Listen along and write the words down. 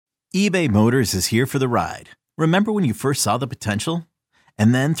eBay Motors is here for the ride. Remember when you first saw the potential?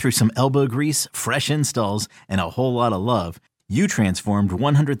 And then through some elbow grease, fresh installs, and a whole lot of love, you transformed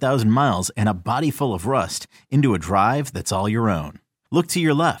 100,000 miles and a body full of rust into a drive that's all your own. Look to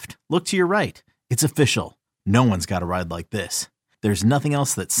your left. Look to your right. It's official. No one's got a ride like this. There's nothing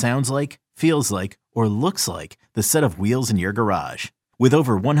else that sounds like, feels like, or looks like the set of wheels in your garage. With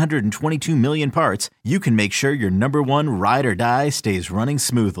over 122 million parts, you can make sure your number one ride or die stays running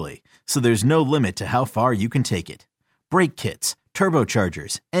smoothly. So there's no limit to how far you can take it. Brake kits,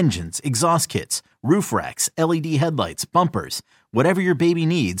 turbochargers, engines, exhaust kits, roof racks, LED headlights, bumpers, whatever your baby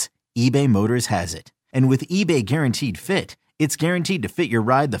needs, eBay Motors has it. And with eBay Guaranteed Fit, it's guaranteed to fit your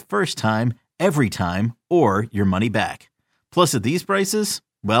ride the first time, every time, or your money back. Plus at these prices,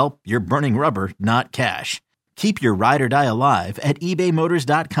 well, you're burning rubber, not cash. Keep your ride or die alive at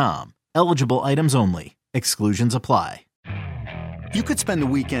ebaymotors.com. Eligible items only. Exclusions apply. You could spend the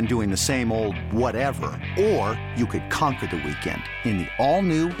weekend doing the same old whatever, or you could conquer the weekend in the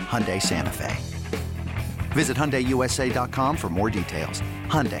all-new Hyundai Santa Fe. Visit HyundaiUSA.com for more details.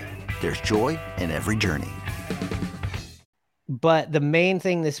 Hyundai, there's joy in every journey. But the main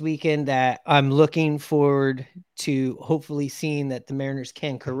thing this weekend that I'm looking forward to hopefully seeing that the Mariners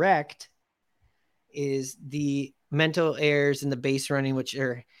can correct is the mental errors and the base running, which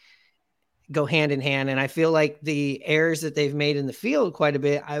go hand in hand. And I feel like the errors that they've made in the field quite a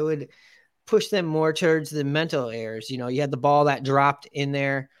bit, I would push them more towards the mental errors. You know, you had the ball that dropped in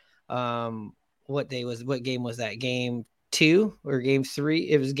there. What game was that? Game 2 or game 3?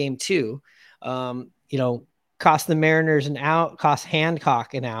 It was game 2. Cost the Mariners an out, cost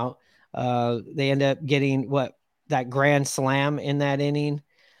Hancock an out. They end up getting that grand slam in that inning.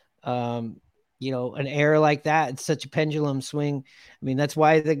 An error like that, it's such a pendulum swing. I mean, that's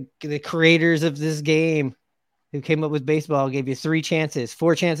why the creators of this game who came up with baseball gave you 3 chances.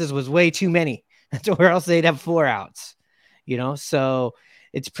 4 chances was way too many. That's where else they'd have 4 outs, so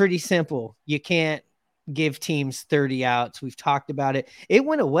it's pretty simple. You can't give teams 30 outs. We've talked about it. It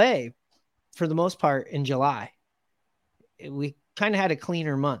went away for the most part in July. We kind of had a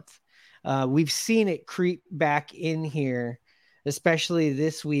cleaner month. We've seen it creep back in here, especially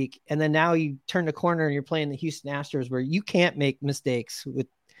this week. And then now you turn the corner and you're playing the Houston Astros, where you can't make mistakes with,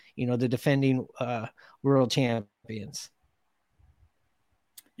 the defending world champions.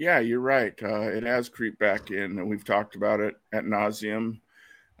 Yeah, you're right. It has creeped back in, and we've talked about it ad nauseum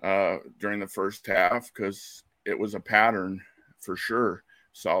during the first half because it was a pattern for sure.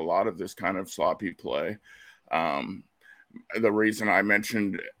 Saw a lot of this kind of sloppy play. The reason I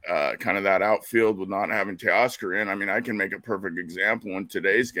mentioned kind of that outfield with not having Teoscar in, I mean, I can make a perfect example in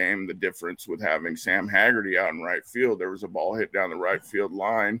today's game, the difference with having Sam Haggerty out in right field. There was a ball hit down the right field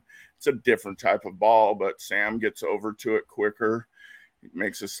line. It's a different type of ball, but Sam gets over to it quicker. He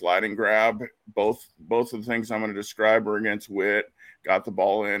makes a sliding grab. Both of the things I'm going to describe are against Witt. Got the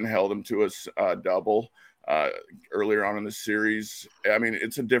ball in, held him to a double earlier on in the series. I mean,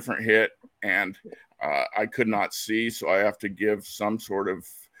 it's a different hit, and I could not see, so I have to give some sort of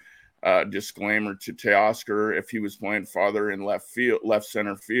disclaimer to Teoscar. If he was playing farther in left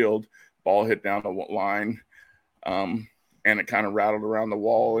center field, ball hit down the line, and it kind of rattled around the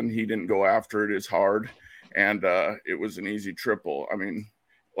wall, and he didn't go after it as hard, and it was an easy triple. I mean,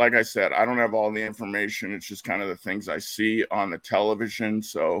 like I said, I don't have all the information. It's just kind of the things I see on the television,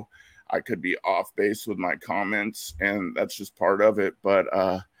 so I could be off base with my comments, and that's just part of it. But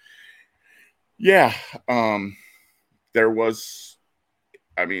there was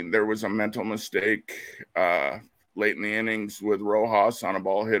a mental mistake late in the innings with Rojas on a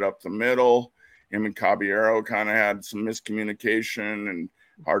ball hit up the middle. Him and Caballero kind of had some miscommunication and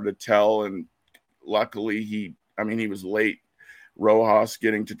hard to tell. And luckily he was late. Rojas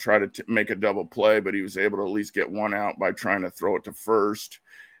getting to try to make a double play, but he was able to at least get one out by trying to throw it to first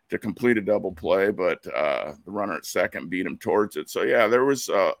to complete a double play. But the runner at second beat him towards it. So yeah, there was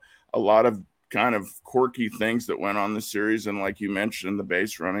a lot of kind of quirky things that went on the series. And like you mentioned, the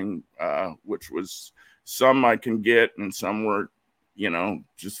base running, which was some I can get and some were,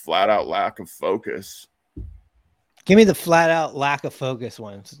 just flat out lack of focus. Give me the flat out lack of focus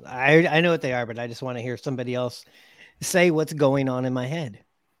ones. I know what they are, but I just want to hear somebody else say what's going on in my head.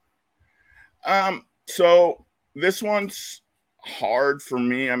 So this one's hard for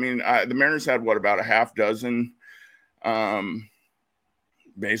me. I mean, the Mariners had about a half dozen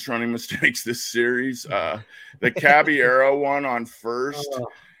base running mistakes this series. The Caballero one on first,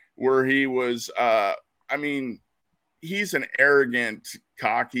 where he was, he's an arrogant,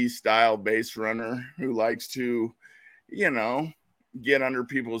 cocky style base runner who likes to, get under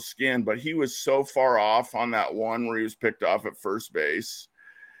people's skin. But he was so far off on that one where he was picked off at first base.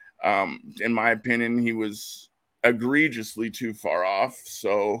 In my opinion, he was egregiously too far off.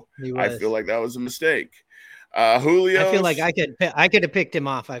 So I feel like that was a mistake. Julio, I feel like I could have picked him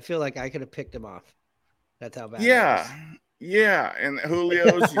off. I feel like I could have picked him off. That's how bad. Yeah. And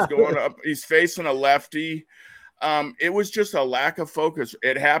Julio's, he's going up. He's facing a lefty. It was just a lack of focus.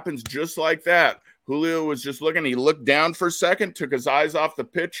 It happens just like that. Julio was just looking. He looked down for a second, took his eyes off the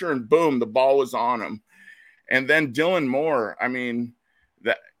pitcher, and boom, the ball was on him. And then Dylan Moore. I mean,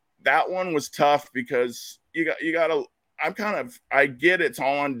 that one was tough because you got to. I get it's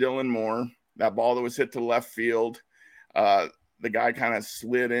all on Dylan Moore. That ball that was hit to left field. The guy kind of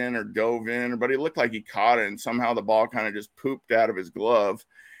slid in or dove in, but he looked like he caught it, and somehow the ball kind of just pooped out of his glove.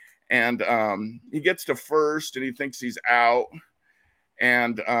 And he gets to first, and he thinks he's out,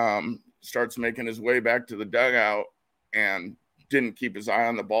 and starts making his way back to the dugout, and didn't keep his eye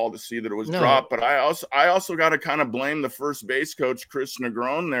on the ball to see that it was dropped. But I also got to kind of blame the first base coach, Chris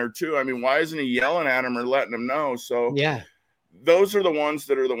Negron, there too. I mean, why isn't he yelling at him or letting him know? So yeah, those are the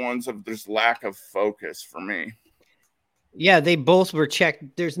ones of this lack of focus for me. Yeah, they both were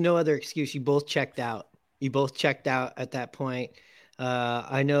checked. There's no other excuse. You both checked out. At that point.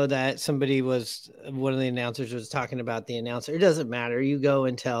 I know that one of the announcers was talking about the announcer. It doesn't matter. You go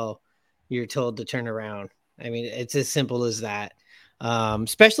until you're told to turn around. I mean, it's as simple as that.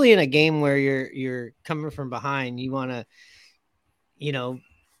 Especially in a game where you're coming from behind, you want to,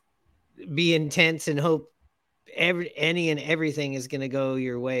 be intense and hope any and everything is going to go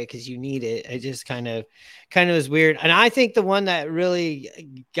your way because you need it. It just kind of is weird. And I think the one that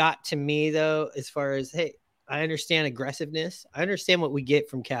really got to me though, as far as, hey, I understand aggressiveness. I understand what we get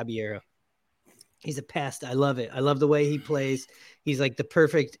from Caballero. He's a pest. I love it. I love the way he plays. He's like the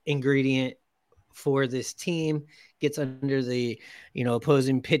perfect ingredient for this team. Gets under the,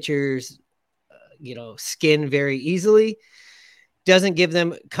 opposing pitchers, skin very easily. Doesn't give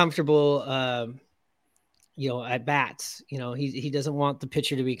them comfortable, at bats. He doesn't want the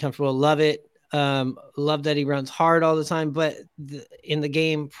pitcher to be comfortable. Love it. Love that he runs hard all the time. But in the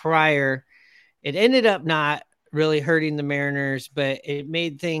game prior, it ended up not really hurting the Mariners, but it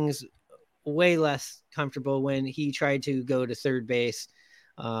made things way less comfortable when he tried to go to third base.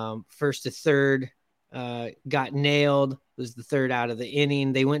 First to third, got nailed. Was the third out of the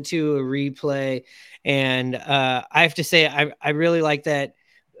inning. They went to a replay, and I have to say I really like that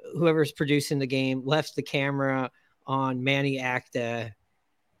whoever's producing the game left the camera on Manny Acta,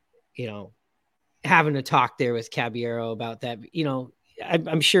 having a talk there with Caballero about that.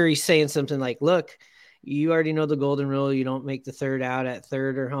 I'm sure he's saying something like, look, you already know the golden rule. You don't make the third out at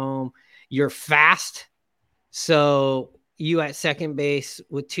third or home. You're fast. So you at second base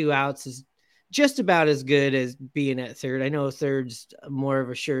with 2 outs is just about as good as being at third. I know third's more of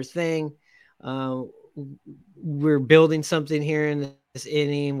a sure thing. We're building something here in this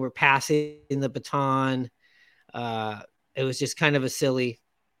inning. We're passing the baton. It was just kind of a silly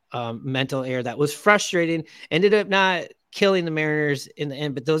mental error that was frustrating. Ended up not killing the Mariners in the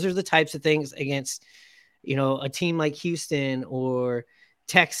end, but those are the types of things against, a team like Houston or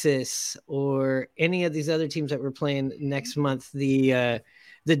Texas or any of these other teams that we're playing next month, the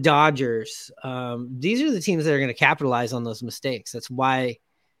Dodgers. These are the teams that are going to capitalize on those mistakes. That's why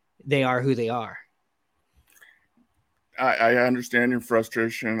they are who they are. I understand your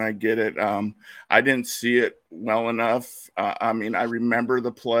frustration. I get it. I didn't see it well enough. I remember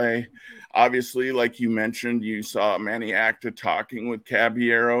the play. Obviously, like you mentioned, you saw Manny Acta talking with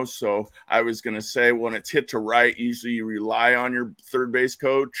Caballero. So I was going to say, when it's hit to right, usually you rely on your third base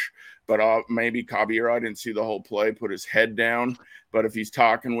coach. But maybe Caballero, I didn't see the whole play, put his head down. But if he's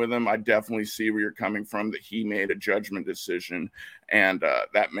talking with him, I definitely see where you're coming from, that he made a judgment decision. And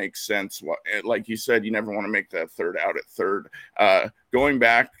that makes sense. Like you said, you never want to make that third out at third. Going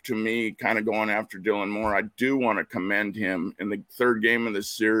back to me, kind of going after Dylan Moore, I do want to commend him in the third game of the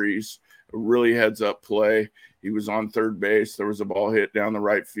series. A really heads-up play. He was on third base. There was a ball hit down the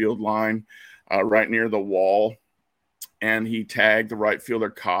right field line, right near the wall. And he tagged the right fielder,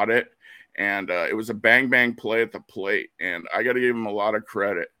 caught it. And it was a bang play at the plate. And I got to give him a lot of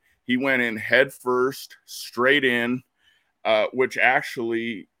credit. He went in head first, straight in, which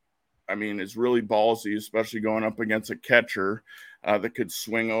actually, is really ballsy, especially going up against a catcher that could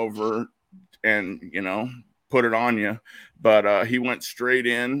swing over and, put it on you. But he went straight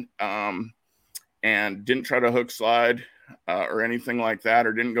in and didn't try to hook slide or anything like that,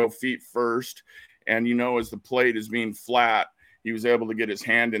 or didn't go feet first. And, as the plate is being flat, he was able to get his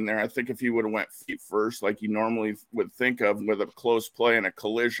hand in there. I think if he would have went feet first, like you normally would think of with a close play and a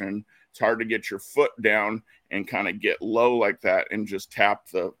collision, it's hard to get your foot down and kind of get low like that and just tap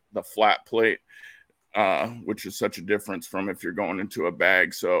the flat plate. which is such a difference from if you're going into a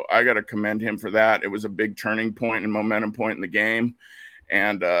bag. So I got to commend him for that. It was a big turning point and momentum point in the game.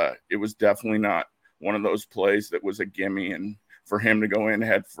 And it was definitely not one of those plays that was a gimme. And for him to go in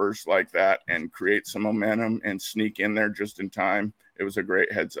head first like that and create some momentum and sneak in there just in time, it was a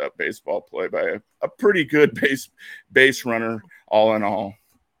great heads up baseball play by a pretty good base runner, all in all.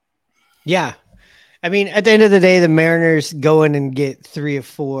 Yeah. I mean, at the end of the day, the Mariners go in and get 3 of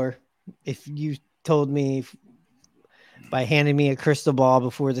 4. If you told me by handing me a crystal ball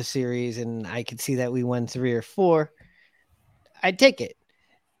before the series and I could see that we won 3 or 4, I'd take it.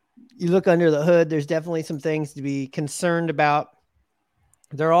 You look under the hood, there's definitely some things to be concerned about.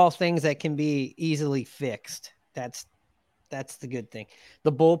 They're all things that can be easily fixed. That's the good thing.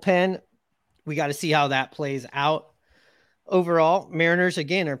 The bullpen, we got to see how that plays out. Overall, Mariners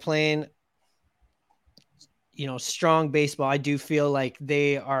again are playing, strong baseball. I do feel like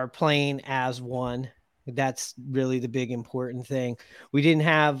they are playing as one. That's really the big important thing. We didn't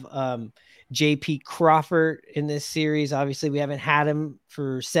have JP Crawford in this series. Obviously, we haven't had him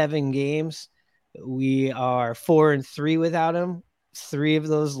for 7 games. We are 4-3 without him. 3 of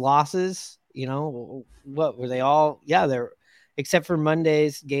those losses, what were they all? Yeah, they're except for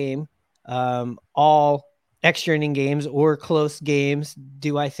Monday's game, all extra inning games or close games.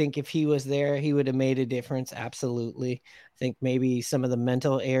 Do I think if he was there, he would have made a difference? Absolutely. I think maybe some of the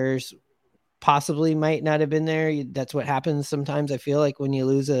mental errors possibly might not have been there. That's what happens sometimes. I feel like when you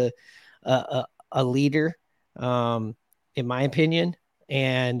lose a leader, in my opinion,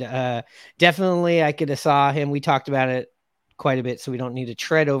 and definitely I could have saw him. We talked about it quite a bit, so we don't need to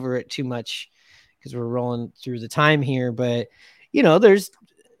tread over it too much because we're rolling through the time here. But there's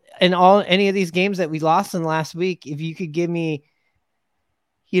any of these games that we lost in last week, if you could give me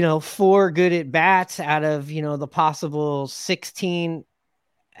 4 good at bats out of the possible 16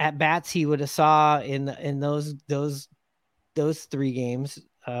 at bats he would have saw in those 3 games,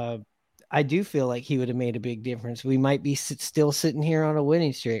 I do feel like he would have made a big difference. We might be still sitting here on a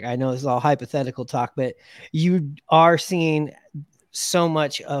winning streak. I know it's all hypothetical talk, but you are seeing so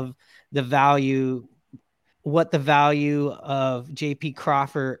much of the value, what the value of JP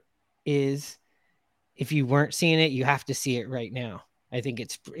Crawford is. If you weren't seeing it, you have to see it right now. I think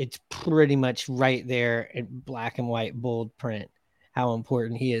it's pretty much right there in black and white, bold print, how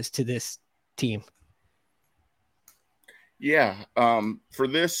important he is to this team. Yeah. For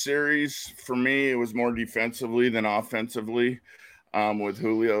this series, for me, it was more defensively than offensively, with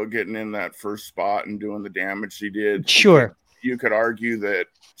Julio getting in that first spot and doing the damage he did. Sure. You could argue that,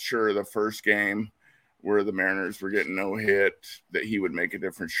 sure, the first game where the Mariners were getting no hit, that he would make a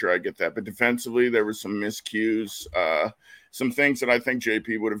difference. Sure, I get that. But defensively, there was some miscues, some things that I think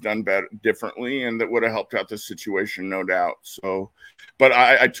JP would have done better, differently, and that would have helped out the situation, no doubt. So, but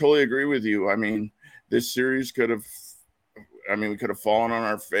I totally agree with you. I mean, this series we could have fallen on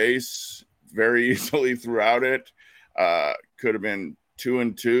our face very easily throughout it. Could have been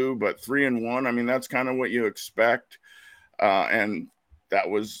 2-2, but 3-1. I mean, that's kind of what you expect. And that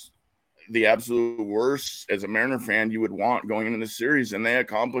was the absolute worst as a Mariner fan you would want going into the series. And they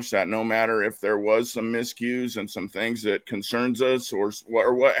accomplished that, no matter if there was some miscues and some things that concerns us or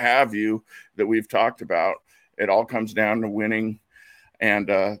what have you that we've talked about. It all comes down to winning. And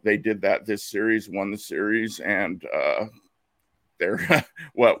they did that this series, won the series, and they're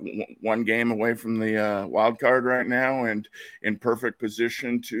 1 game away from the wild card right now, and in perfect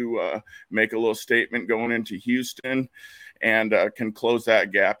position to make a little statement going into Houston, and can close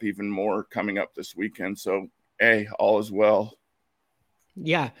that gap even more coming up this weekend. So, hey, all is well.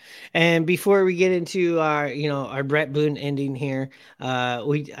 Yeah. And before we get into our Brett Boone ending here,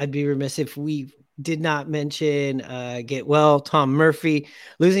 I'd be remiss if we did not mention get well Tom Murphy.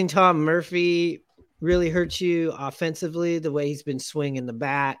 Losing Tom Murphy really hurts you offensively, the way he's been swinging the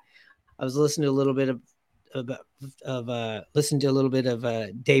bat. I was listening to a little bit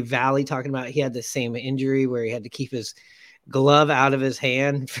of Dave Valley talking about he had the same injury where he had to keep his glove out of his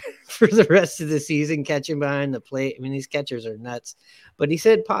hand for the rest of the season, catching behind the plate. I mean, these catchers are nuts. But he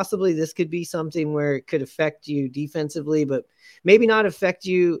said possibly this could be something where it could affect you defensively, but maybe not affect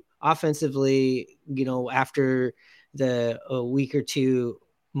you offensively, after a week or 2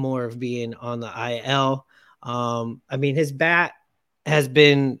 more of being on the IL. I mean, his bat has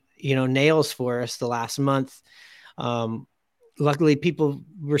been, nails for us the last month. Luckily, people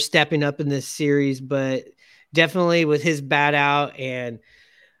were stepping up in this series, but definitely with his bat out and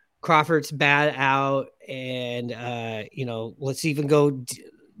Crawford's bat out, and let's even go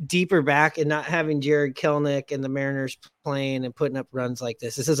deeper back and not having Jared Kelenic and the Mariners playing and putting up runs like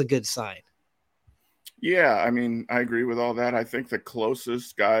this. This is a good sign. Yeah, I mean, I agree with all that. I think the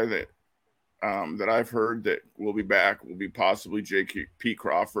closest guy that that I've heard that will be back will be possibly J.P.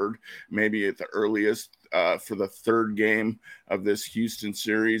 Crawford, maybe at the earliest for the third game of this Houston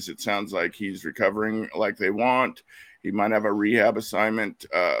series. It sounds like he's recovering like they want. He might have a rehab assignment,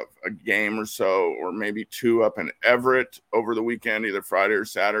 a game or so, or maybe two up in Everett over the weekend, either Friday or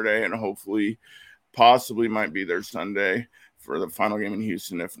Saturday, and hopefully possibly might be there Sunday for the final game in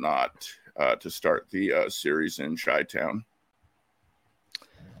Houston, if not to start the series in Chi-Town.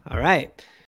 All right.